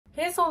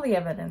Here's all the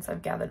evidence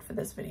I've gathered for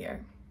this video.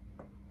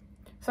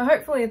 So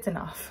hopefully it's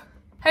enough.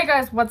 Hey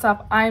guys, what's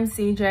up? I'm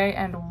CJ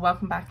and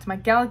welcome back to my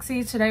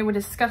galaxy. Today we're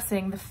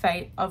discussing the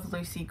fate of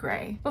Lucy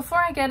Gray. Before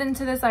I get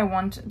into this, I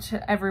want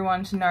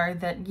everyone to know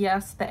that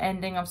yes, the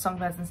ending of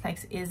Songbirds and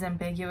Snakes is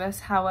ambiguous.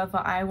 However,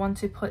 I want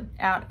to put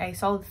out a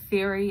solid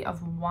theory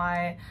of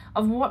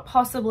what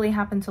possibly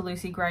happened to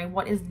Lucy Gray.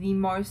 What is the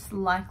most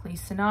likely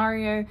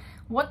scenario?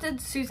 What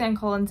did Suzanne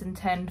Collins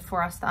intend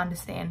for us to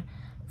understand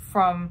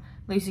from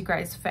Lucy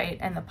Gray's fate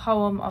and the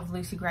poem of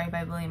Lucy Gray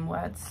by William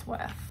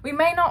Wordsworth? We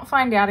may not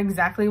find out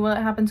exactly what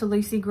happened to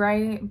Lucy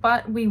Gray,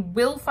 but we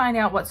will find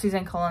out what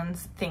Suzanne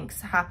Collins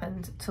thinks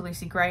happened to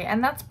Lucy Gray,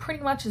 and that's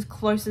pretty much as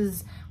close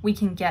as we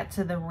can get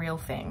to the real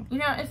thing. You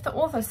know, if the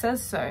author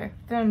says so,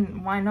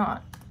 then why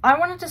not? I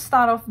wanted to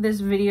start off this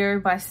video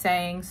by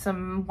saying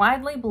some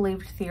widely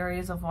believed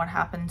theories of what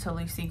happened to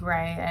Lucy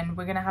Gray, and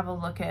we're going to have a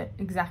look at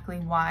exactly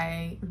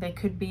why they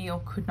could be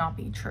or could not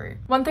be true.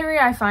 One theory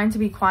I find to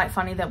be quite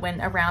funny that went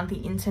around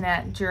the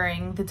internet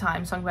during the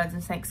time Songbirds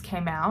and Snakes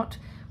came out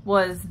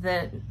was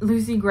that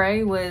Lucy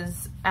Gray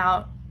was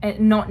out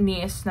not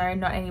near snow,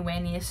 not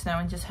anywhere near snow,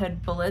 and just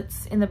heard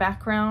bullets in the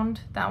background.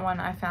 That one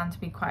I found to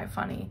be quite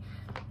funny.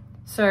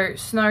 So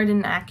snow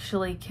didn't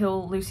actually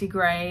kill Lucy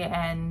Gray,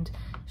 and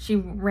she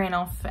ran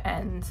off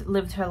and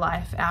lived her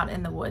life out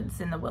in the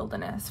woods in the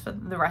wilderness for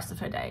the rest of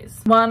her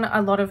days. One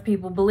a lot of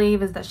people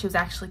believe is that she was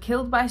actually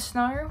killed by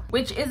snow,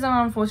 which is an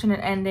unfortunate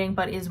ending,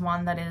 but is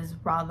one that is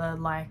rather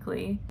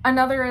likely.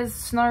 Another is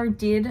snow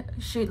did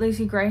shoot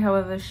Lucy Gray,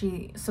 however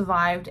she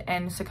survived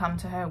and succumbed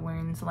to her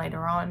wounds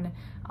later on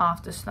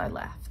after snow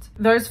left.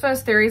 Those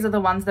first theories are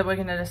the ones that we're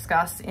going to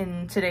discuss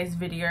in today's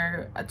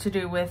video to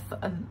do with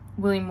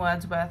William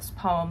Wordsworth's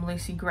poem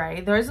Lucy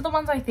Gray. Those are the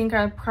ones I think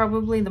are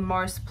probably the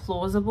most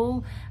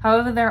plausible.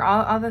 However, there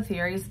are other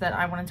theories that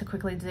I wanted to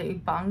quickly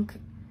debunk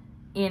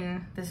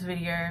in this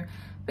video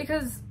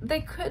because they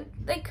could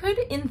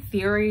in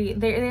theory,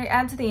 they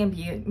add to the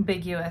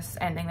ambiguous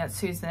ending that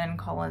Suzanne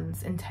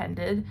Collins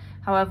intended.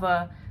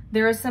 However,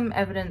 there is some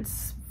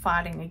evidence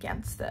fighting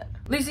against it.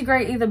 Lucy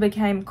Gray either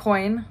became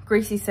Coin,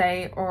 Greasy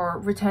Say, or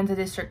returned to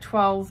District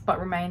 12 but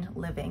remained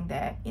living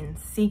there in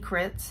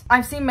secret.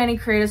 I've seen many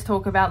creators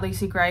talk about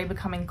Lucy Gray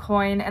becoming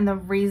Coin, and the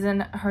reason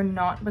her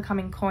not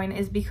becoming Coin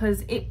is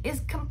because it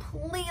is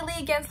completely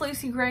against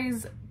Lucy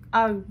Gray's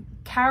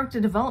character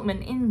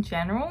development in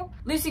general.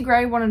 Lucy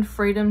Gray wanted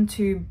freedom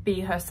to be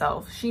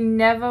herself. She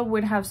never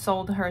would have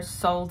sold her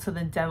soul to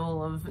the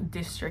devil of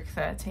District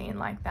 13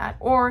 like that,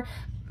 or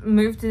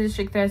moved to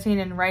District 13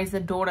 and raise a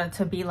daughter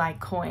to be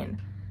like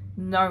Coin.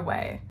 No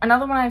way.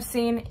 Another one I've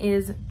seen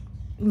is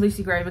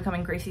Lucy Gray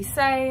becoming Greasy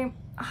Say.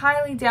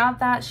 Highly doubt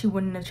that. She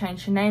wouldn't have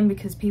changed her name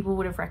because people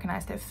would have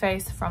recognized her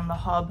face from the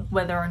Hob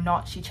whether or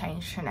not she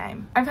changed her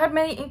name. I've had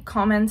many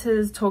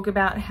commenters talk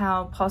about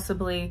how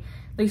possibly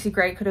Lucy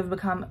Gray could have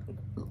become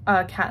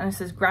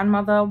Katniss's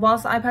grandmother,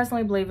 whilst I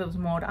personally believe it was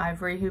Maud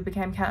Ivory who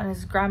became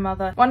Katniss's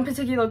grandmother. One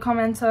particular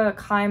commenter,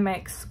 Kai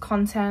Makes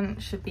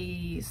Content, should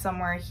be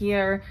somewhere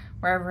here,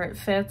 wherever it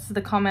fits,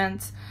 the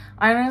comments.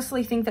 I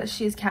honestly think that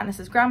she is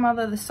Katniss's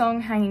grandmother. The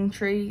song Hanging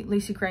Tree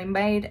Lucy Gray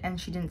made, and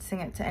she didn't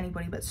sing it to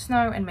anybody but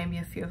Snow and maybe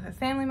a few of her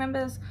family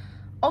members.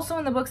 Also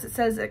in the books it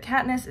says that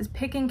Katniss is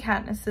picking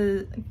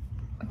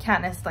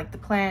Katniss like the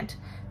plant,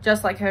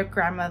 just like her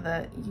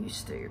grandmother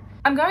used to.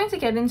 I'm going to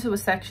get into a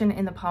section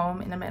in the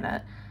poem in a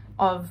minute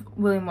of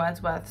William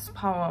Wordsworth's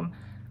poem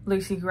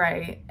Lucy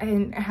Gray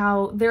and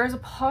how there is a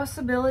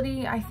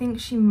possibility I think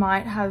she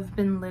might have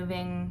been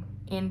living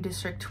in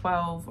District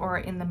 12 or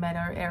in the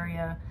Meadow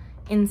area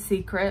in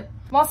secret.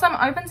 Whilst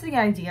I'm open to the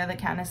idea that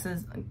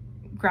Katniss's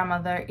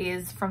grandmother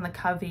is from the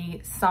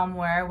covey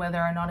somewhere,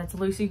 whether or not it's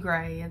Lucy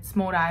Gray, it's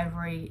Maud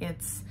Ivory,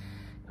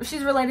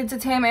 she's related to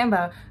Tam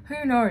Amber,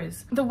 who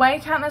knows? The way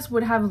Katniss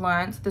would have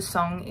learnt the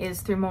song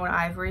is through Maud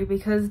Ivory,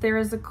 because there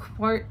is a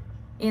quote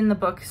in the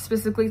book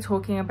specifically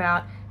talking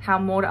about how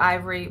Maud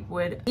Ivory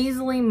would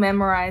easily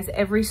memorize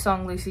every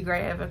song Lucy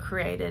Gray ever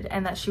created,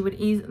 and that she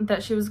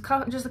was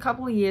just a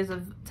couple of years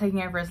of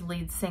taking over as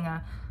lead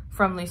singer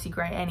from Lucy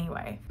Gray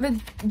anyway.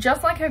 The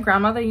just like her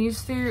grandmother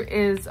used to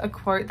is a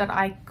quote that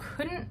I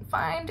couldn't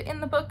find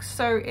in the book,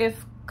 so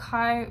if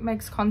Kai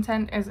Makes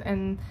Content is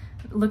in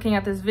looking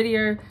at this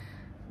video,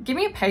 give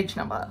me a page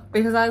number,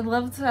 because I'd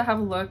love to have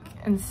a look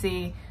and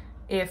see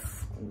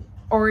if,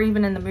 or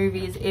even in the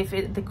movies, if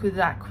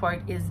that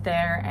quote is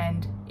there,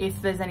 and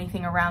if there's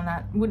anything around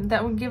that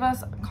would give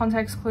us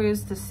context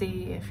clues to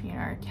see if, you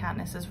know,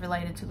 Katniss is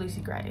related to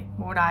Lucy Gray,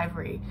 Maud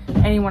Ivory,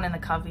 anyone in the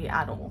covey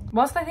at all.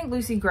 Whilst I think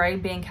Lucy Gray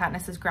being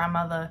Katniss's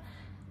grandmother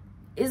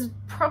is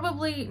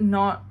probably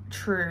not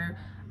true,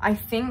 I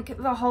think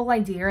the whole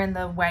idea and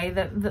the way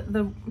that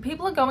the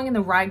people are going in the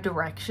right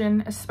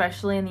direction,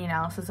 especially in the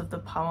analysis of the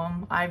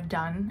poem I've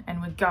done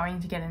and we're going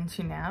to get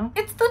into now.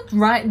 It's the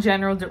right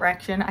general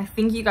direction. I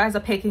think you guys are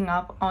picking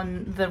up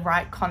on the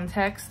right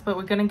context, but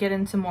we're going to get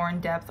into more in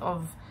depth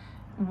of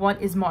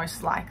what is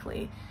most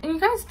likely. And you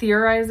guys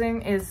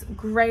theorizing is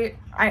great.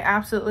 I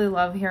absolutely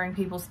love hearing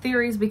people's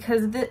theories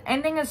because the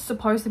ending is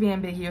supposed to be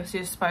ambiguous.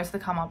 You're supposed to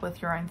come up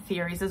with your own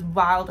theories, as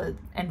wild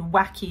and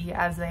wacky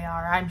as they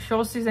are. I'm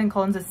sure Suzanne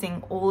Collins is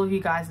seeing all of you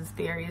guys'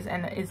 theories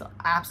and is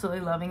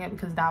absolutely loving it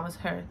because that was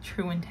her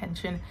true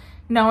intention,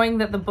 knowing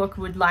that the book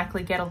would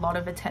likely get a lot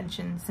of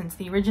attention since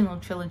the original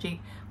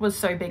trilogy was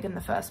so big in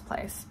the first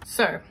place.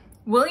 So,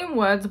 William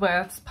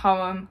Wordsworth's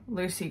poem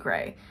Lucy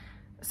Gray.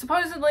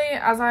 Supposedly,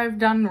 as I've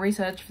done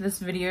research for this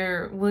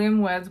video,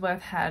 William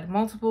Wordsworth had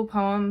multiple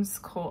poems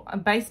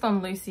based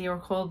on Lucy or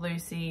called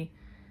Lucy,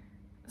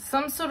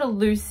 some sort of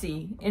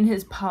Lucy in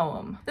his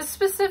poem. The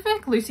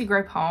specific Lucy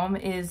Gray poem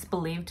is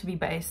believed to be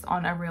based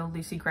on a real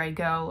Lucy Gray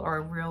girl or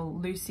a real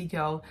Lucy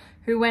girl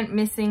who went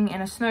missing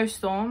in a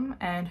snowstorm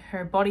and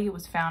her body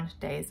was found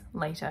days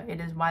later. It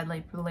is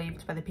widely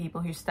believed by the people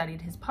who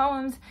studied his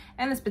poems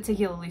and this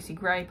particular Lucy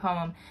Gray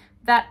poem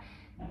that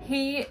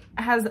he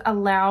has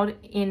allowed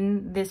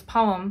in this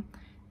poem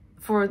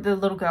for the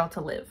little girl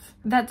to live.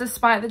 That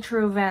despite the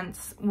true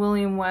events,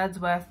 William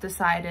Wordsworth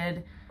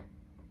decided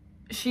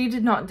she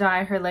did not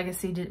die, her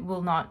legacy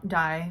will not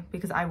die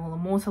because I will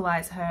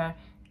immortalize her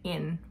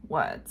in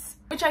words.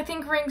 Which I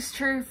think rings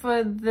true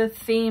for the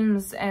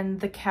themes and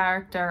the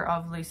character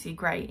of Lucy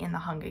Gray in the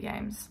Hunger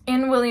Games.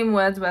 In William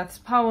Wordsworth's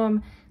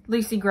poem,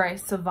 Lucy Gray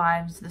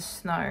survives the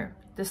snow,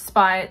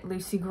 despite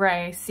Lucy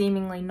Gray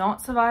seemingly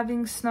not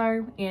surviving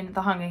snow in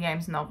the Hunger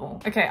Games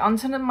novel. Okay,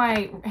 onto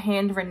my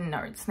handwritten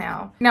notes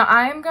now. Now,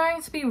 I am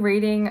going to be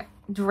reading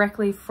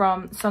directly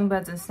from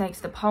Songbirds and Snakes,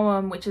 the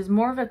poem, which is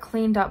more of a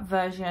cleaned up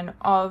version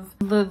of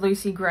the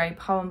Lucy Gray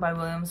poem by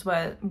William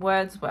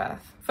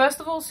Wordsworth. First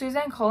of all,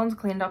 Suzanne Collins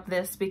cleaned up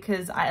this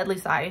because, at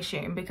least I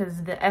assume,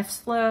 because the F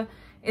slur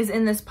is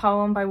in this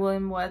poem by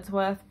William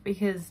Wordsworth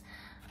because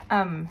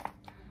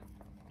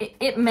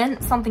it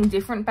meant something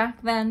different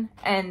back then,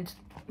 and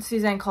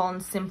Suzanne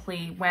Collins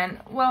simply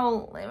went,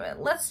 well,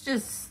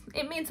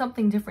 it means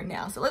something different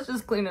now, so let's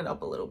just clean it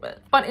up a little bit.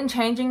 But in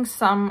changing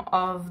some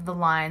of the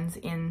lines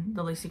in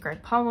the Lucy Gray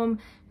poem,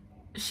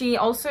 she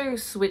also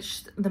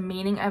switched the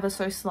meaning ever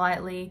so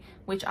slightly,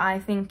 which I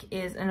think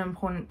is an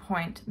important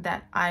point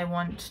that I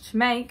want to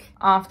make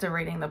after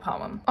reading the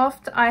poem.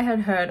 Oft I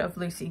had heard of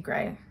Lucy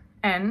Gray,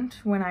 and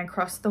when I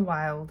crossed the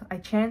wild, I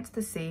chanced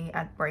to see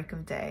at break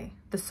of day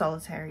the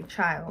solitary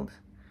child.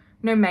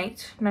 No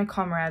mate, no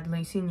comrade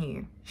Lucy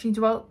knew, she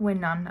dwelt where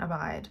none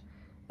abide,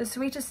 the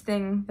sweetest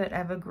thing that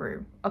ever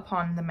grew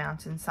upon the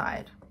mountain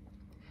side.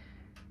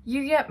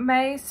 You yet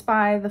may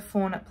spy the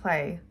fawn at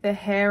play, the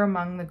hare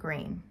among the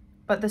green,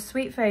 but the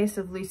sweet face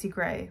of Lucy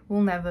Gray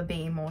will never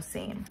be more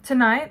seen.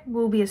 Tonight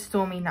will be a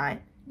stormy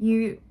night,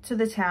 you to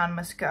the town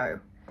must go,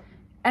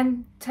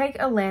 and take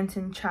a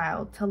lantern,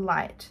 child, to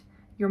light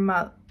your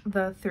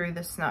mother through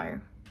the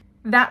snow.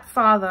 That,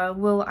 father,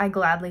 will I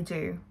gladly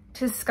do.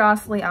 'Tis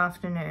scarcely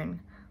afternoon.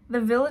 The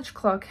village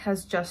clock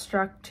has just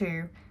struck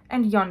 2,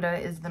 and yonder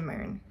is the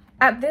moon.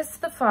 At this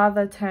the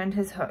father turned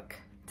his hook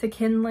to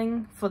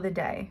kindling for the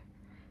day.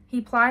 He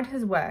plied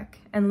his work,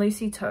 and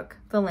Lucy took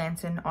the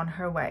lantern on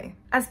her way.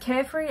 As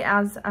carefree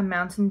as a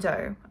mountain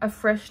doe, a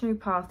fresh new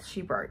path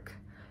she broke.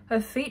 Her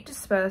feet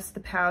dispersed the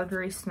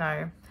powdery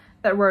snow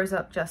that rose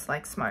up just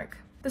like smoke.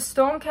 The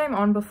storm came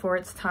on before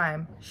its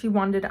time. She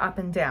wandered up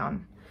and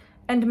down,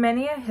 and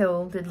many a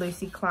hill did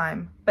Lucy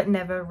climb, but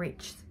never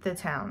reached the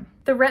town.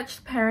 The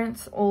wretched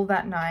parents all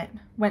that night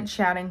went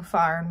shouting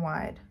far and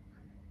wide,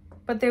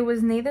 but there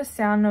was neither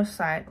sound nor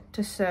sight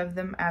to serve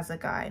them as a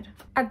guide.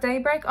 At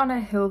daybreak on a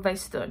hill they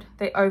stood,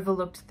 they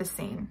overlooked the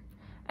scene,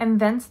 and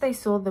thence they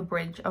saw the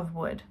bridge of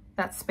wood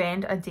that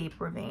spanned a deep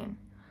ravine.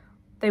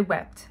 They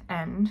wept,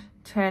 and,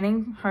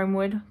 turning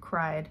homeward,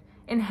 cried,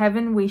 "In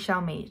heaven we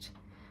shall meet,"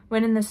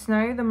 when in the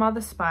snow the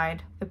mother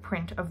spied the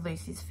print of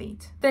Lucy's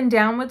feet. Then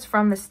downwards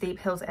from the steep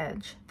hill's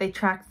edge they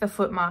tracked the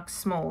footmarks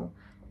small,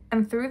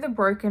 and through the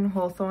broken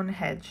hawthorn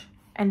hedge,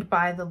 and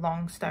by the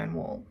long stone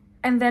wall.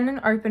 And then an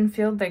open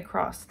field they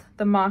crossed,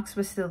 the marks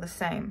were still the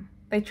same.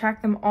 They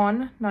tracked them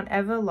on, not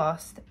ever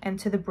lost, and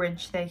to the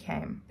bridge they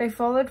came. They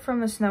followed from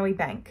the snowy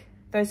bank,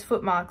 those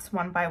footmarks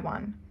one by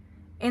one,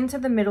 into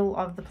the middle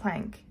of the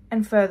plank,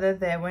 and further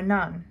there were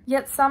none.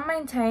 Yet some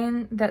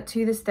maintain that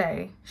to this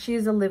day she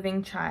is a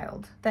living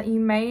child, that you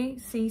may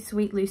see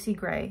sweet Lucy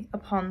Gray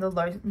upon the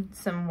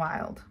lonesome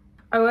wild.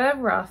 O'er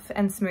rough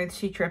and smooth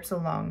she trips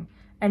along,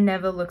 and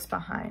never looks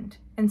behind,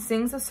 and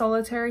sings a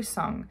solitary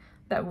song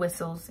that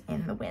whistles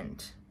in the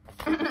wind.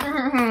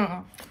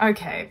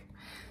 Okay,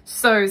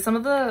 so some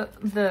of the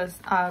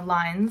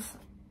lines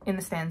in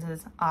the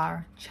stanzas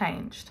are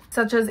changed,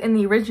 such as in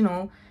the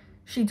original,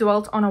 she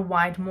dwelt on a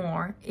wide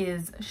moor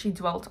is she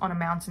dwelt on a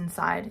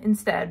mountainside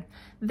instead.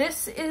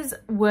 This is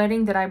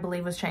wording that I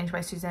believe was changed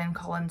by Suzanne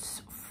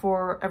Collins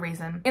for a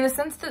reason, in the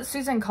sense that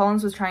Suzanne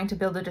Collins was trying to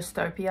build a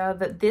dystopia,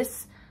 that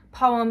this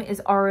poem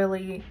is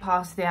orally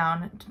passed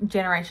down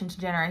generation to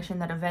generation,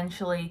 that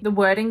eventually the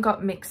wording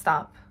got mixed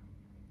up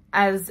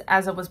as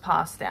it was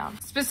passed down.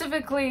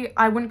 Specifically,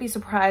 I wouldn't be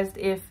surprised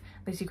if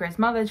Lucy Gray's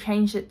mother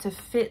changed it to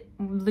fit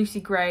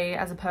Lucy Gray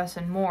as a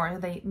person more.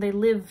 They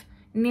live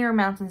near a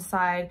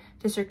mountainside.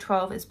 District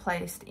 12 is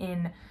placed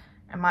in,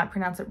 I might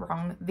pronounce it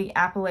wrong, the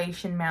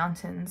Appalachian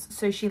Mountains.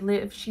 So she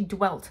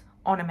dwelt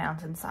on a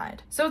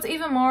mountainside. So it's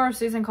even more of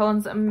Susan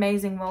Collins'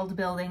 amazing world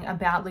building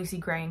about Lucy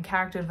Gray and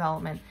character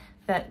development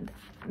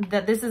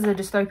that this is a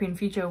dystopian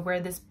future where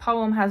this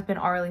poem has been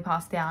orally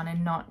passed down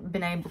and not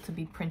been able to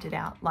be printed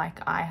out like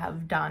I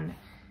have done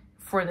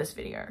for this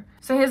video.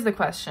 So here's the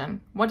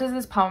question. What does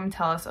this poem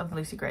tell us of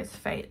Lucy Gray's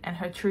fate and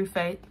her true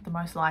fate, the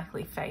most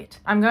likely fate?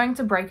 I'm going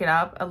to break it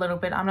up a little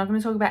bit. I'm not going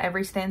to talk about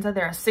every stanza.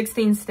 There are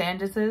 16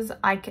 stanzas.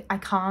 I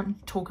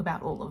can't talk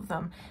about all of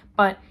them,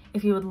 but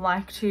if you would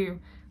like to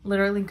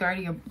literally go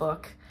to your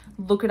book,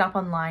 look it up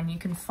online, you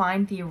can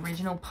find the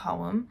original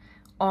poem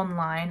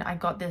online. I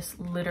got this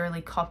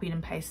literally copied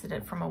and pasted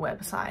it from a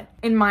website.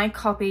 In my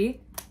copy,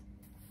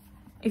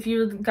 if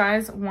you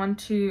guys want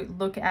to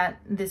look at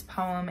this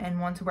poem and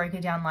want to break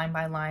it down line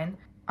by line,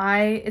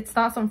 it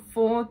starts on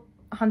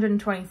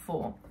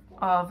 424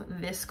 of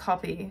this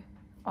copy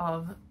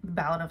of the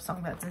Ballad of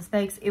Songbirds and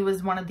Snakes. It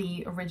was one of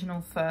the original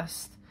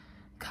first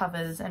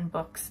covers and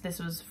books. This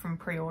was from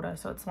pre-order,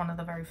 so it's one of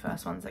the very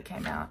first ones that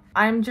came out.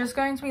 I'm just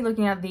going to be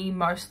looking at the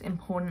most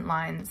important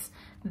lines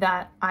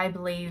that I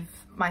believe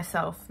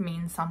myself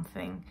mean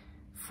something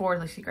for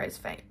Lucy Gray's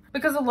fate,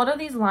 because a lot of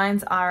these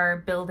lines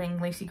are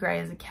building Lucy Gray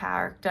as a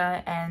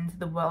character and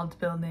the world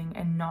building,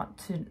 and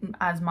not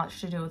as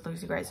much to do with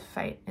Lucy Gray's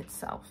fate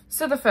itself.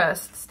 So the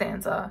first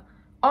stanza: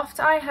 oft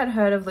I had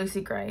heard of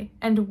Lucy Gray,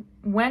 and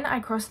when I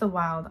crossed the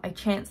wild I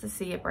chanced to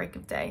see at break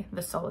of day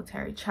the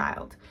solitary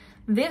child.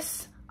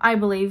 This, I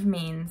believe,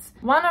 means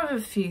one of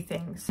a few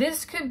things.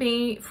 This could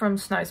be from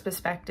Snow's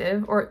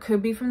perspective, or it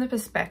could be from the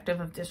perspective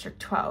of District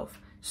 12.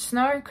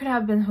 Snow could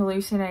have been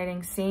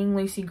hallucinating, seeing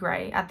Lucy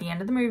Gray at the end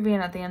of the movie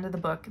and at the end of the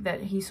book,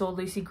 that he saw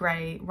Lucy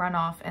Gray run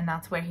off and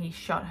that's where he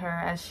shot her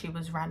as she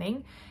was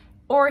running.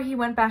 Or he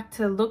went back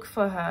to look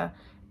for her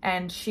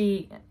and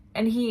he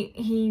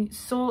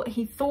thought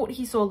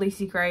he saw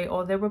Lucy Gray,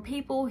 or there were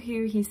people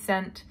who he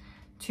sent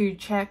to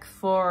check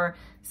for,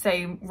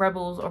 say,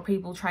 rebels or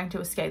people trying to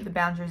escape the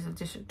boundaries of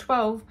District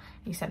 12.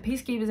 He sent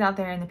peacekeepers out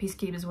there and the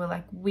peacekeepers were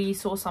like, we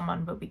saw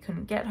someone but we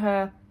couldn't get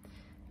her.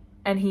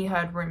 And he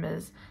heard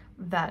rumors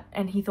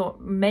and he thought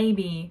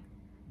maybe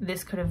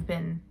this could have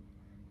been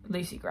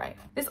Lucy Gray.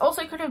 This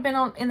also could have been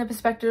in the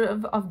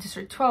perspective of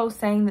District 12,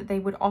 saying that they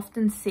would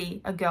often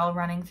see a girl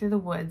running through the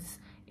woods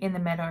in the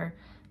meadow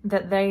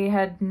that they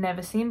had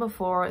never seen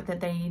before, that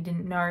they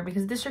didn't know,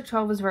 because District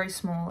 12 was very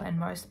small and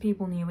most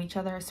people knew each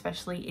other,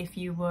 especially if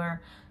you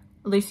were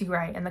Lucy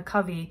Gray and the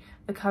Covey.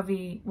 The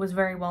Covey was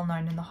very well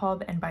known in the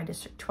Hob and by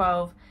District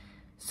 12.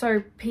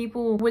 So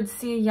people would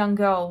see a young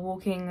girl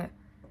walking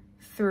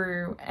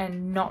through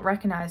and not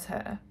recognize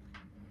her.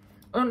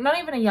 Or not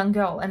even a young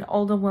girl, an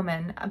older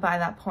woman by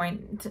that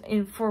point.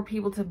 For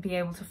people to be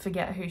able to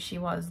forget who she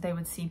was, they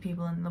would see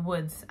people in the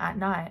woods at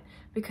night,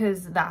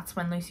 because that's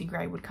when Lucy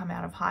Gray would come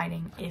out of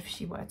hiding if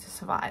she were to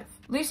survive.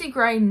 Lucy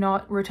Gray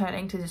not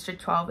returning to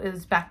District 12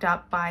 is backed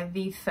up by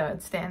the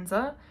third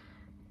stanza.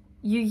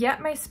 You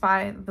yet may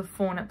spy the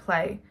fawn at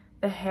play,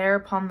 the hare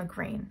upon the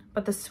green,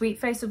 but the sweet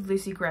face of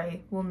Lucy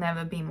Gray will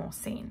never be more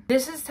seen.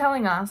 This is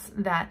telling us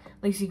that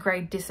Lucy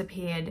Gray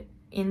disappeared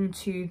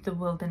into the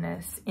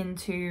wilderness,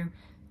 into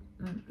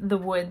the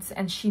woods,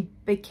 and she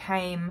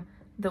became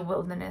the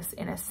wilderness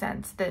in a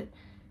sense, that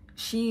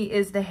she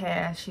is the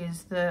hare, she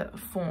is the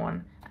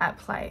fawn at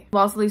play.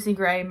 Whilst Lucy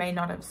Gray may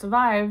not have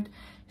survived,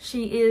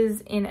 she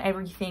is in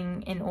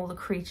everything, in all the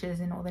creatures,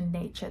 in all the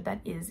nature that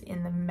is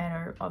in the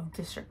meadow of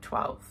District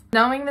 12.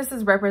 Knowing this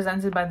is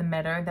represented by the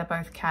meadow, that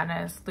both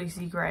Katniss,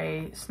 Lucy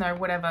Gray, Snow,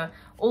 whatever,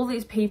 all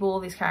these people, all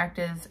these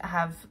characters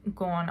have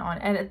gone on,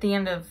 and at the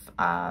end of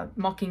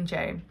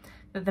Mockingjay,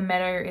 that the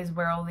meadow is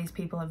where all these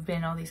people have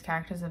been, all these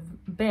characters have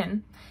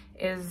been,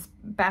 is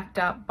backed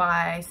up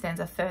by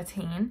stanza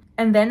 13.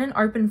 And then an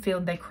open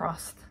field they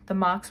crossed, the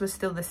marks were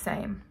still the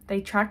same.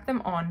 They tracked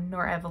them on,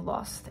 nor ever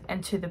lost,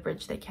 and to the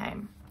bridge they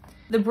came.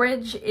 The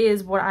bridge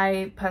is what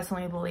I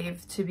personally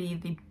believe to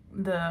be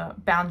the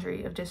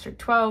boundary of District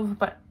 12,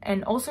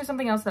 and also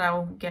something else that I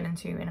will get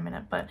into in a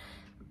minute, but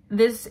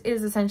this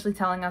is essentially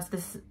telling us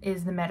this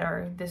is the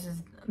meadow. This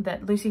is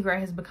that Lucy Gray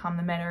has become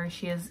the meadow.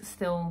 She is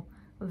still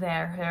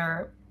there.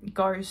 Her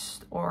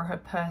ghost or her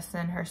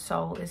person, her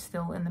soul is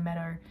still in the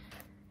meadow,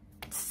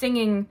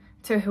 singing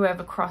to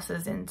whoever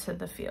crosses into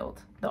the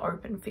field, the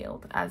open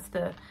field, as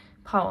the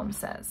poem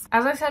says.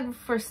 As I said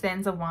for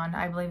stanza 1,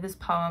 I believe this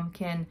poem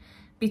can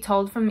be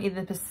told from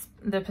either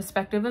the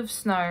perspective of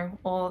Snow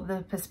or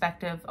the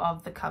perspective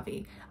of the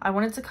Covey. I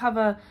wanted to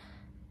cover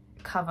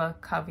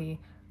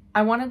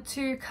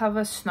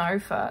Snow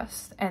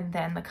first and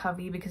then the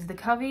Covey, because the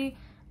Covey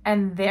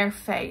and their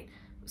fate,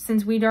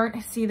 since we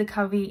don't see the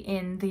Covey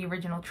in the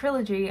original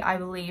trilogy, I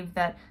believe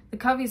that the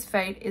Covey's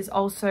fate is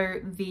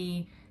also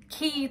the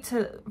key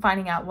to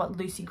finding out what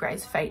Lucy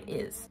Gray's fate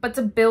is. But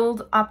to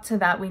build up to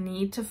that, we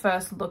need to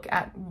first look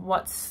at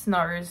what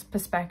Snow's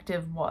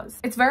perspective was.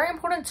 It's very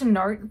important to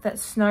note that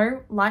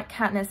Snow, like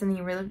Katniss in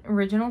the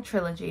original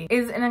trilogy,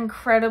 is an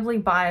incredibly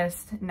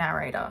biased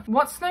narrator.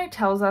 What Snow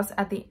tells us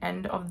at the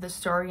end of the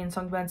story in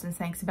Songbirds and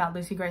Snakes about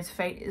Lucy Gray's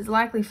fate is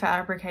likely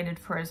fabricated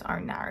for his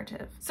own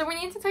narrative. So we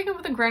need to take it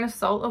with a grain of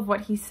salt of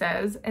what he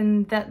says,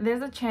 and that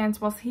there's a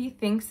chance, whilst he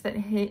thinks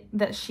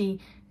that she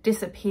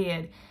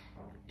disappeared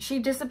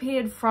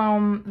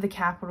from the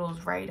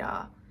Capitol's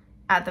radar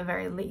at the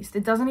very least.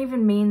 It doesn't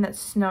even mean that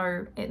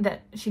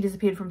she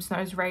disappeared from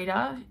Snow's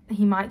radar.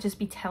 He might just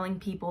be telling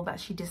people that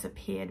she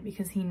disappeared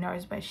because he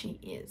knows where she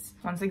is.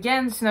 Once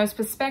again, Snow's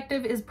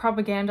perspective is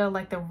propaganda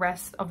like the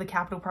rest of the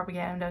Capitol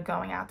propaganda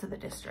going out to the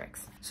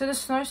districts. So the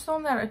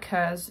snowstorm that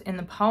occurs in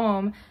the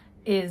poem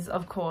is,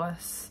 of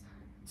course,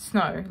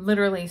 snow,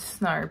 literally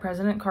snow,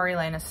 President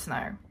Coriolanus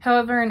Snow.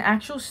 However, an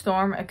actual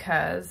storm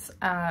occurs,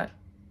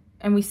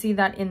 and we see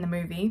that in the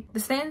movie. The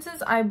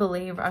stanzas, I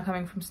believe, are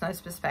coming from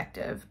Snow's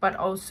perspective, but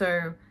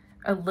also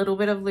a little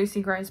bit of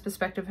Lucy Gray's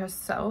perspective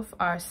herself,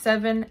 are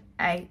 7,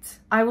 8.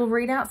 I will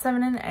read out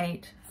 7 and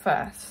 8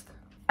 first.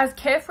 As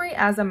carefree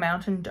as a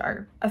mountain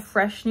doe, a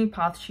fresh new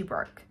path she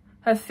broke.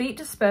 Her feet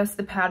dispersed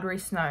the powdery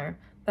snow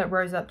that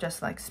rose up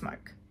just like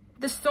smoke.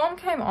 The storm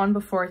came on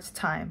before its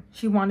time.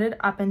 She wandered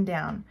up and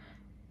down,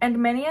 and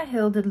many a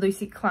hill did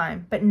Lucy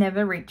climb, but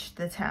never reached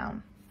the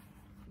town.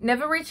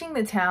 Never reaching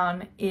the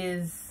town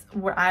is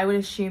what I would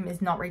assume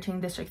is not reaching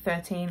District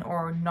 13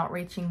 or not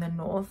reaching the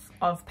north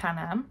of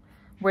Panem,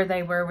 where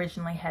they were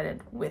originally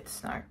headed with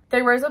Snow.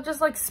 They rose up just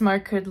like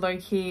smoke could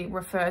low-key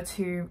refer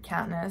to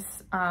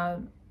Katniss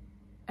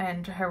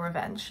and her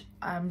revenge.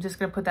 I'm just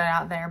gonna put that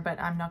out there, but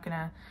I'm not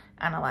gonna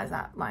analyze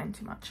that line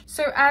too much.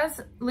 So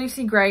as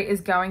Lucy Gray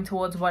is going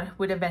towards what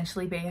would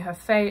eventually be her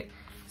fate,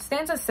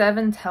 stanza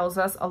 7 tells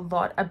us a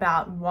lot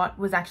about what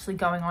was actually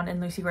going on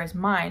in Lucy Gray's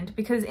mind,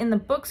 because in the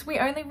books we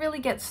only really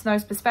get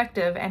Snow's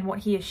perspective and what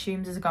he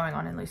assumes is going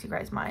on in Lucy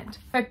Gray's mind.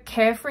 Her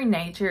carefree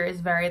nature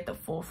is very at the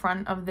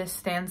forefront of this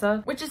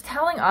stanza, which is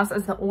telling us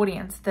as the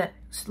audience that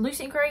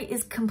Lucy Gray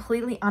is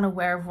completely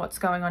unaware of what's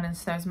going on in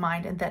Snow's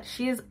mind, and that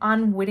she has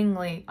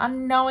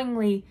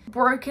unknowingly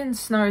broken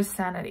Snow's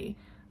sanity.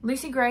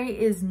 Lucy Gray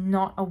is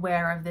not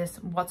aware of this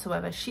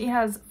whatsoever. She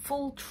has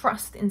full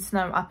trust in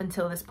Snow up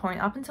until this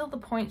point. Up until the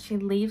point she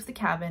leaves the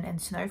cabin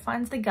and Snow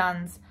finds the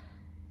guns,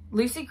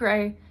 Lucy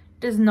Gray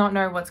does not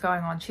know what's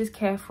going on. She's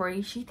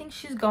carefree. She thinks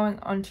she's going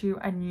onto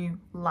a new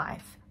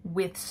life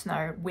with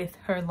Snow, with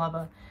her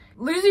lover.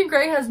 Lucy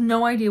Gray has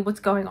no idea what's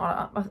going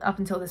on up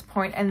until this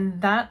point,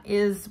 and that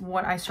is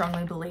what I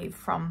strongly believe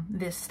from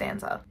this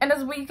stanza. And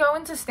as we go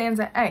into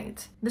stanza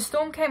 8, the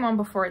storm came on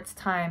before its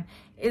time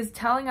is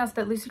telling us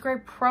that Lucy Gray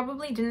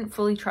probably didn't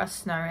fully trust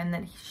Snow, and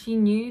that she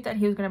knew that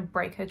he was going to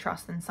break her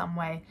trust in some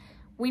way.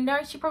 We know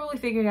she probably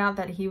figured out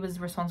that he was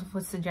responsible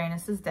for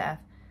Sejanus's death.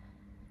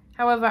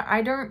 However,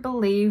 I don't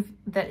believe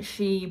that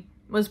she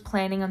was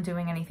planning on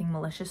doing anything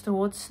malicious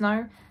towards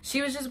Snow.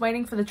 She was just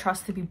waiting for the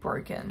trust to be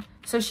broken.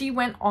 So she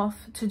went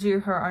off to do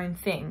her own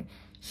thing.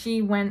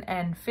 She went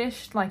and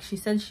fished like she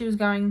said she was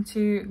going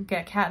to,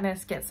 get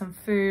Katniss, get some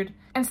food.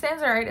 And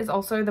stanza 8 is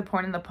also the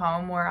point in the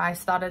poem where I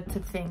started to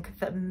think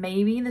that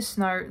maybe this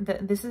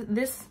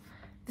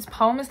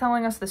poem is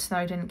telling us the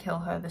snow didn't kill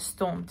her, the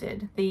storm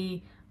did.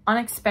 The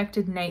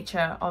unexpected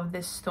nature of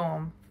this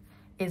storm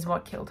is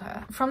what killed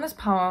her. From this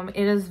poem,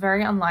 it is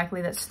very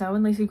unlikely that Snow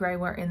and Lucy Gray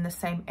were in the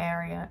same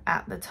area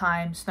at the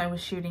time Snow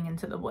was shooting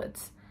into the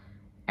woods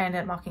and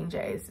at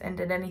Mockingjays and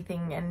at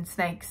anything and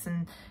snakes,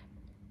 and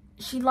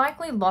she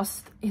likely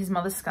lost his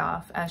mother's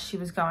scarf as she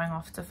was going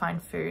off to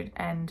find food,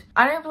 and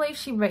I don't believe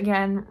she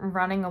began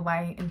running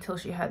away until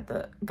she heard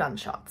the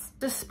gunshots.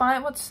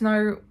 Despite what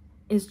Snow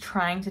is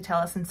trying to tell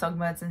us in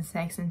Songbirds and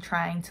Snakes and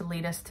trying to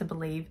lead us to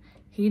believe,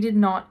 he did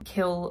not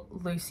kill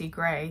Lucy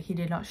Gray. He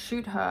did not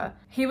shoot her.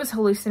 He was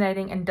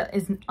hallucinating and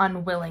is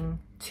unwilling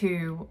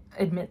to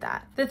admit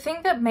that. The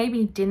thing that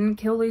maybe didn't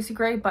kill Lucy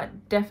Gray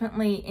but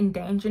definitely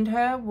endangered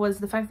her was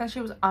the fact that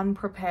she was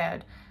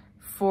unprepared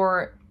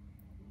for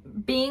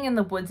being in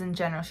the woods in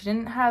general. She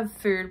didn't have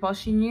food. While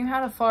she knew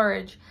how to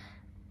forage,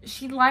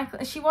 she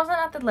wasn't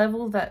at the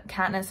level that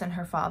Katniss and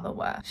her father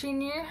were. She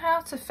knew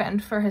how to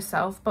fend for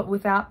herself, but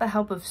without the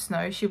help of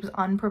Snow, she was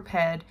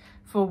unprepared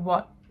for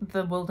what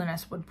the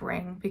wilderness would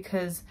bring,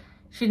 because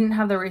she didn't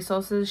have the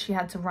resources. She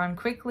had to run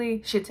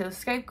quickly, she had to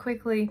escape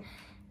quickly,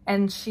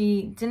 and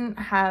she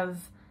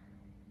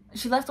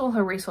left all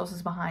her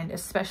resources behind,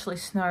 especially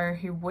Snow,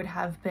 who would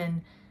have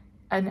been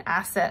an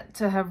asset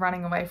to her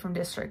running away from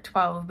District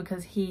 12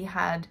 because he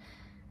had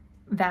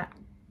that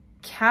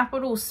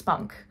capital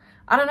spunk.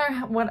 I don't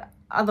know what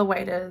other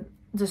way to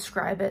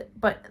describe it,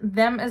 but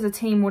them as a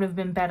team would have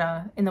been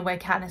better in the way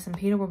Katniss and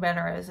Peter were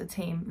better as a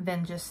team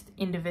than just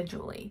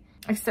individually.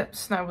 Except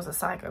Snow was a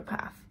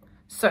psychopath.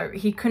 So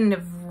he couldn't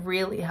have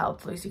really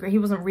helped Lucy Gray. He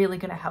wasn't really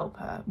going to help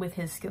her with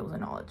his skills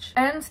and knowledge.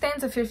 And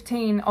stanza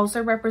 15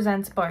 also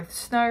represents both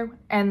Snow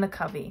and the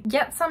Covey.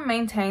 Yet some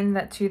maintain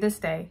that to this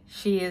day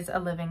she is a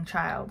living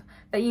child,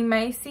 that you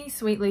may see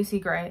sweet Lucy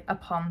Gray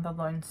upon the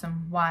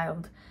lonesome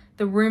wild.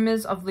 The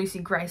rumours of Lucy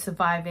Gray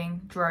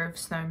surviving drove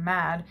Snow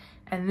mad,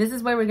 and this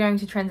is where we're going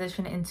to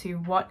transition into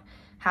what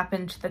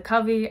happened to the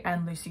Covey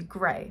and Lucy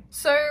Gray.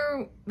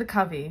 So the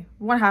Covey,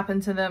 what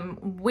happened to them?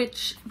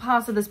 Which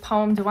parts of this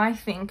poem do I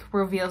think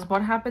reveals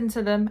what happened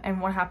to them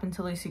and what happened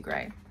to Lucy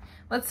Gray?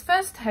 Let's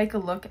first take a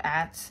look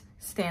at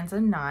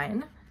stanza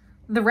 9.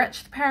 The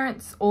wretched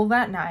parents all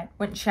that night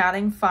went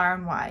shouting far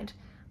and wide,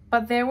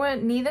 but there were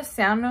neither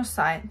sound nor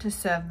sight to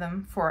serve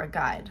them for a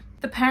guide.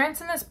 The parents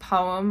in this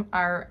poem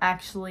are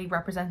actually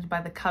represented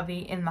by the Covey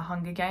in the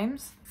Hunger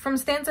Games. From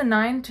stanza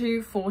 9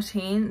 to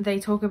 14, they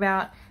talk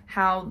about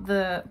how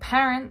the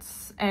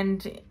parents,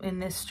 and in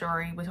this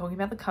story we're talking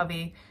about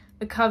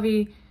the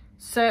Covey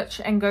search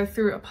and go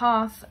through a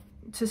path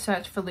to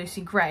search for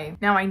Lucy Gray.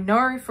 Now I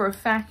know for a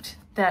fact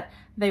that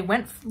they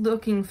went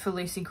looking for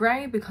Lucy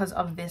Gray because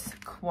of this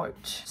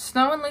quote.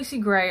 Snow and Lucy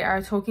Gray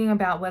are talking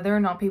about whether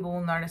or not people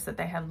will notice that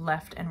they have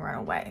left and run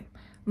away.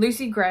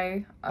 Lucy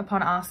Gray,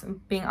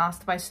 upon being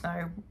asked by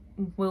Snow,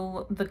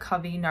 will the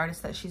Covey notice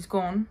that she's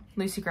gone?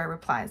 Lucy Gray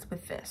replies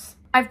with this: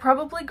 I've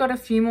probably got a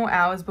few more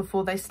hours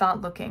before they start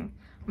looking.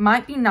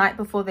 Might be night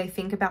before they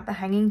think about the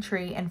hanging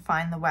tree and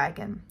find the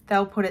wagon.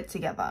 They'll put it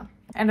together.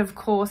 And of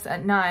course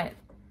at night,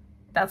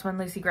 that's when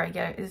Lucy Gray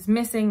is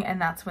missing,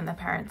 and that's when the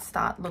parents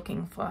start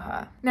looking for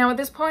her. Now at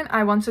this point,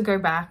 I want to go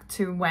back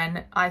to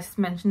when I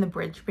mentioned the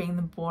bridge being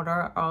the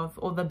border of,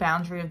 or the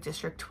boundary of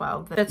District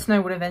 12 that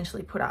Snow would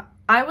eventually put up.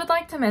 I would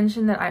like to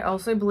mention that I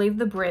also believe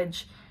the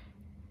bridge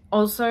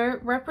also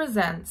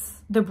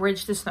represents the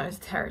bridge to Snow's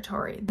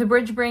territory. The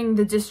bridge being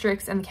the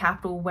districts and the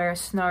capital where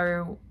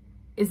Snow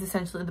is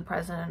essentially the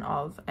president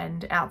of,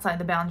 and outside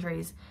the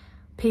boundaries,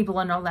 people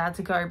are not allowed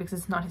to go because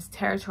it's not his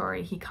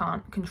territory. He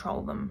can't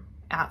control them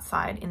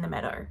outside in the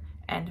meadow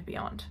and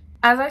beyond.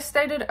 As I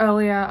stated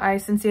earlier, I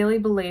sincerely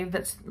believe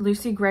that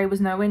Lucy Gray was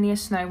nowhere near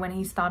Snow when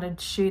he started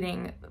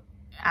shooting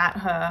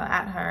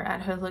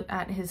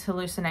at his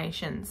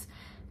hallucinations.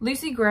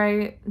 Lucy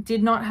Gray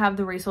did not have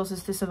the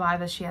resources to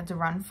survive, as she had to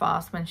run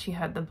fast when she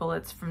heard the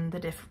bullets from the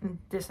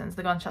distance,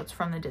 the gunshots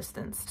from the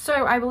distance.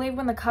 So I believe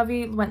when the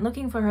Covey went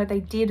looking for her, they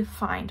did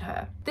find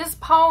her. This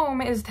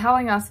poem is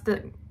telling us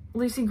that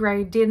Lucy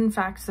Gray did in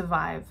fact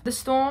survive. The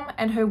storm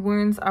and her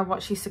wounds are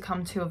what she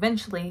succumbed to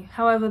eventually.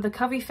 However, the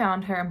Covey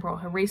found her and brought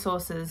her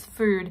resources,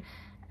 food,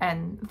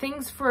 and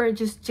things for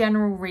just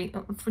general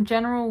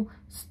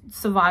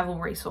survival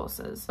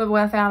resources. But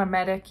without a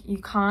medic, you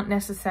can't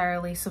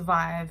necessarily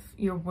survive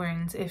your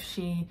wounds if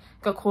she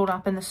got caught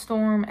up in the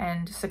storm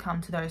and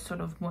succumbed to those sort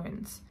of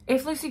wounds.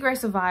 If Lucy Gray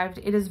survived,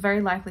 it is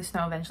very likely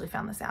Snow eventually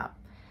found this out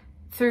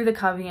through the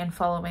Covey and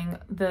following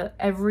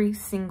every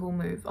single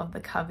move of the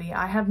Covey.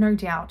 I have no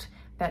doubt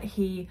that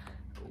he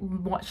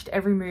watched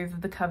every move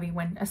of the Covey,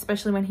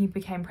 especially when he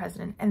became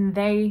president, and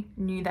they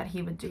knew that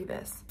he would do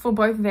this. For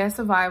both their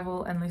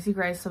survival and Lucy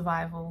Gray's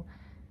survival,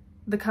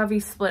 the Covey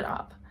split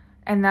up,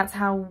 and that's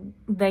how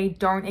they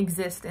don't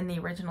exist in the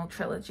original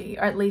trilogy,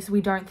 or at least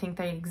we don't think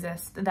they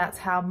exist. That's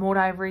how Maud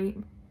Ivory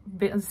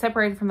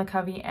separated from the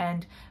Covey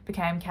and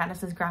became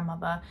Katniss's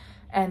grandmother.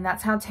 And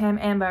that's how Tam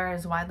Amber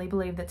is widely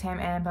believed that Tam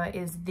Amber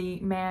is the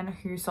man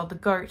who sold the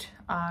goat.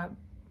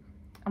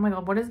 Oh my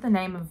god, what is the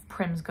name of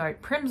Prim's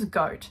goat? Prim's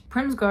goat.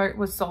 Prim's goat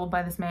was sold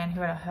by this man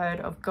who had a herd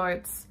of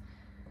goats,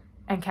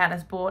 and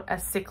Katniss bought a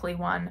sickly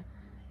one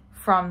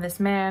from this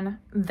man.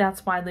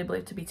 That's widely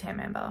believed to be Tam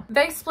Amber.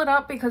 They split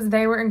up because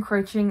they were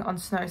encroaching on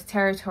Snow's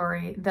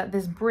territory, that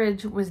this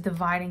bridge was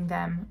dividing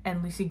them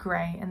and Lucy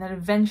Gray, and that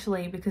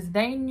eventually, because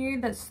they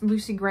knew that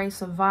Lucy Gray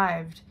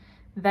survived,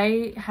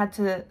 they had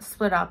to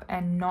split up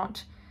and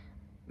not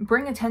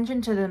bring attention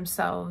to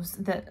themselves,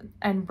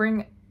 and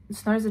bring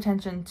Snow's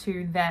attention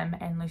to them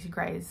and Lucy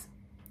Gray's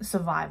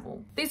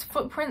survival. These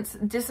footprints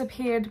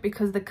disappeared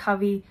because the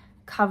Covey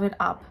covered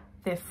up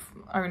their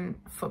own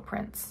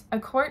footprints. A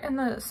quote in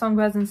the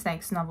Songbirds and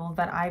Snakes novel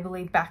that I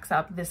believe backs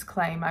up this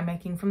claim I'm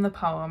making from the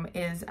poem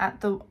is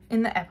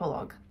in the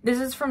epilogue. This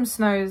is from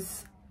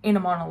Snow's inner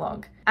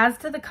monologue. As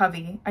to the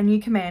Covey, a new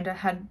commander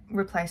had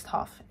replaced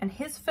Hoff, and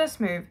his first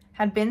move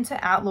had been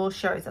to outlaw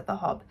shows at the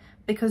Hob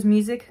because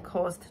music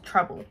caused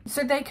trouble.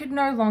 So they could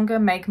no longer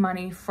make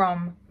money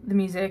from the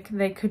music.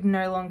 They could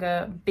no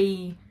longer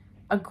be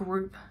a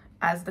group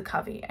as the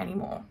Covey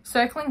anymore.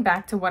 Circling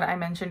back to what I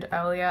mentioned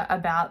earlier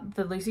about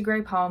the Lucy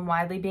Gray poem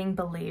widely being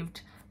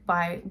believed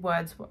by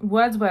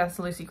Wordsworth's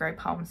Lucy Gray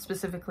poem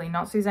specifically,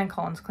 not Suzanne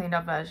Collins' cleaned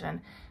up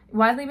version,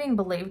 widely being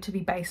believed to be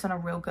based on a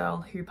real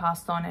girl who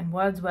passed on, and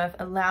Wordsworth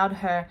allowed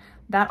her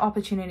that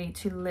opportunity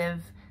to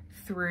live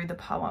through the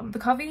poem. The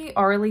Covey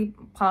orally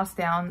passed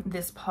down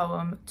this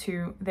poem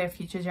to their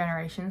future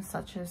generations,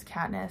 such as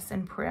Katniss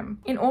and Prim,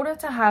 in order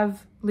to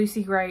have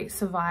Lucy Gray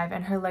survive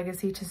and her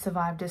legacy to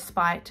survive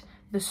despite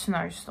the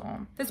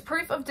snowstorm. There's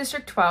proof of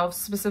District 12,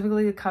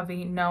 specifically the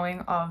Covey,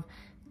 knowing of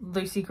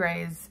Lucy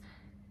Gray's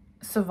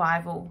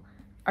survival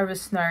over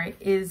snow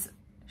is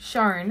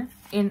shown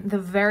in the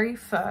very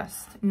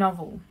first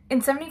novel.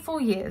 In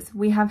 74 years,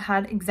 we have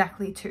had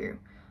exactly 2,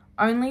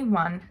 only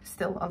one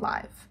still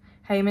alive,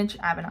 Hamish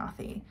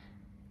Abernathy.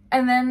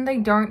 And then they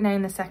don't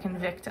name the second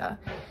victor.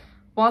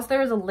 Whilst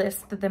there is a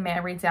list that the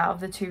mayor reads out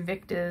of the 2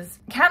 victors,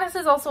 Katniss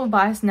is also a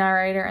biased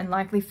narrator and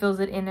likely fills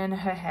it in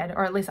her head,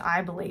 or at least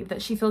I believe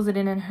that she fills it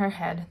in her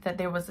head that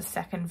there was a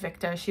second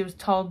victor. She was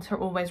told to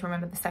always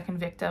remember the second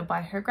victor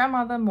by her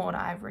grandmother, Maud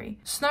Ivory.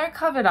 Snow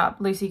covered up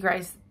Lucy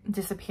Gray's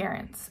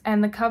disappearance,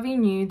 and the Covey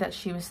knew that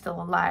she was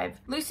still alive.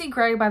 Lucy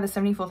Gray, by the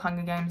 74th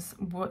Hunger Games,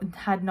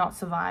 had not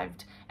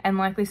survived and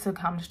likely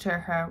succumbed to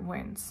her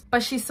wounds.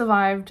 But she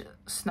survived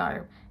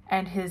Snow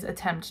and his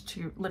attempt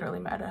to literally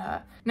murder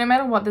her. No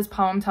matter what, this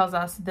poem tells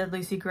us that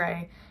Lucy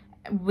Gray,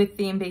 with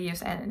the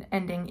ambiguous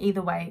ending,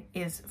 either way,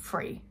 is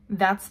free.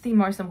 That's the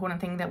most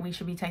important thing that we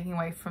should be taking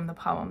away from the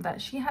poem,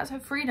 that she has her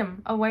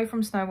freedom away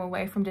from Snow,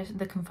 away from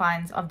the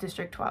confines of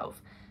District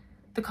 12.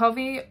 The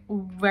Covey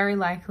very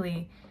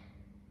likely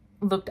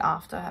looked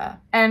after her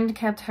and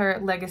kept her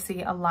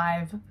legacy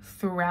alive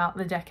throughout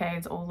the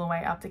decades, all the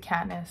way up to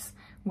Katniss,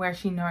 where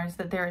she knows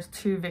that there is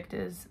 2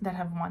 victors that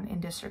have won in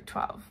District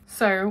 12.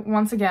 So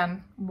once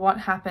again, what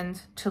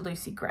happened to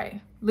Lucy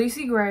Gray?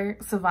 Lucy Gray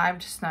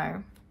survived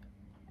Snow,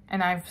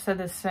 and I've said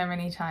this so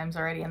many times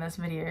already in this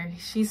video.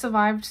 She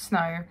survived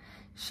Snow.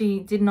 She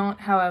did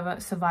not, however,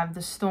 survive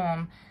the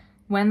storm.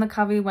 When the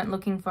Covey went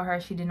looking for her,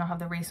 she did not have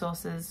the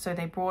resources, so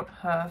they brought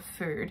her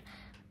food.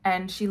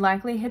 And she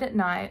likely hid at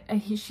night,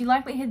 she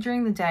likely hid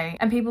during the day,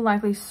 and people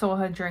likely saw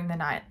her during the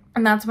night.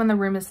 And that's when the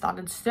rumors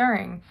started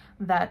stirring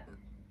that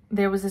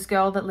there was this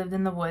girl that lived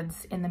in the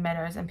woods, in the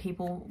meadows, and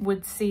people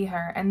would see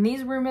her. And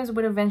these rumors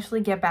would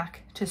eventually get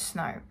back to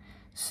Snow.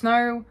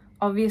 Snow,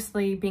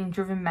 obviously being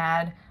driven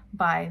mad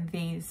by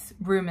these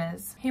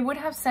rumors, he would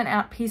have sent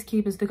out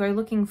peacekeepers to go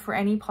looking for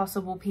any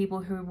possible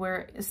people who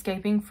were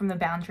escaping from the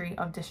boundary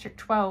of District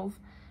 12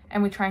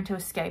 and were trying to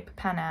escape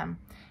Panem.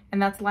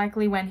 And that's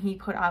likely when he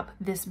put up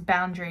this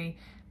boundary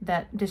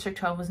that District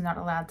 12 was not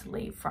allowed to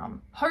leave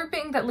from,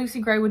 hoping that Lucy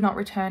Gray would not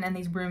return and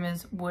these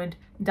rumors would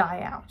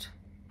die out.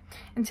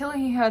 Until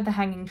he heard the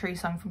Hanging Tree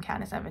song from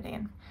Katniss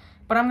Everdeen.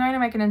 But I'm going to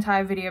make an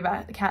entire video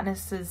about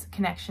Katniss's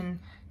connection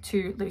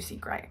to Lucy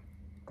Gray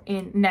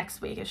in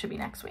next week. It should be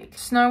next week.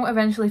 Snow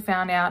eventually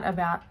found out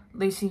about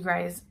Lucy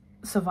Gray's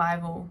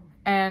survival,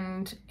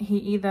 and he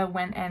either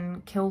went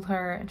and killed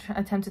her,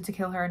 attempted to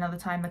kill her another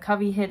time. The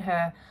Covey hid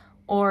her,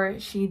 or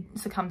she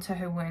succumbed to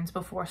her wounds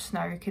before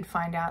Snow could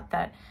find out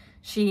that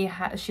she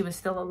was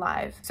still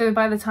alive. So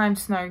by the time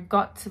Snow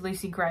got to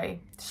Lucy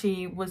Gray,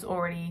 she was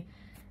already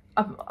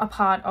a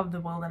part of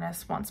the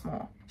wilderness once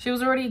more. She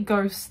was already a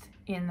ghost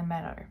in the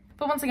meadow.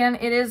 But once again,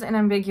 it is an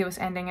ambiguous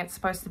ending. It's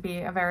supposed to be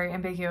a very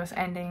ambiguous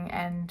ending,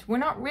 and we're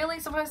not really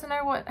supposed to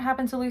know what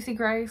happened to Lucy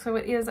Gray, so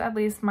it is at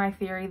least my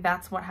theory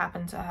that's what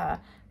happened to her.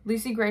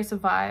 Lucy Gray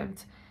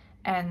survived,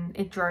 and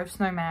it drove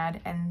Snow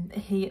mad, and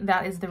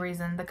that is the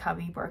reason the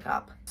Covey broke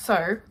up.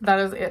 So that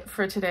is it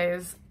for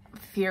today's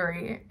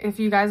theory. If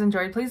you guys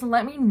enjoyed, please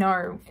let me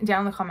know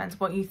down in the comments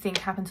what you think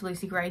happened to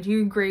Lucy Gray. Do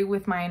you agree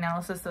with my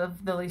analysis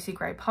of the Lucy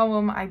Gray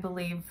poem? I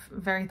believe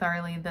very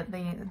thoroughly that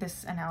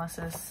this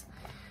analysis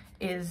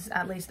is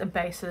at least a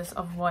basis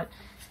of what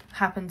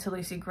happened to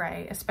Lucy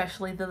Gray,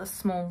 especially the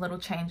small little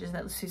changes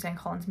that Suzanne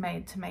Collins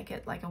made to make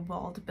it like a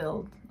world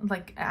build,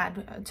 like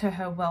add to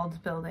her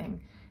world building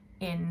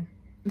in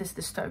this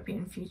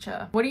dystopian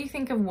future. What do you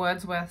think of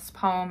Wordsworth's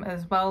poem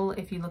as well?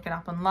 If you look it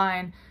up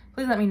online,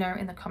 please let me know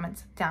in the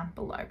comments down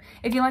below.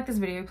 If you like this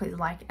video, please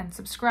like and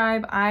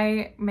subscribe.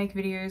 I make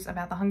videos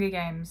about the Hunger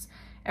Games,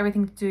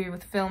 everything to do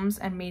with films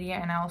and media,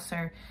 and I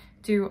also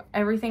do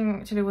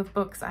everything to do with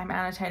books. I'm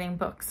annotating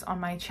books on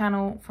my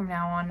channel from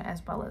now on,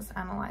 as well as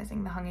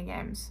analyzing the Hunger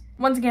Games.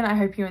 Once again, I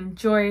hope you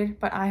enjoyed,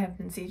 but I have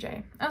been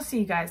CJ. I'll see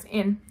you guys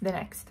in the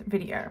next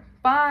video.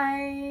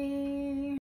 Bye!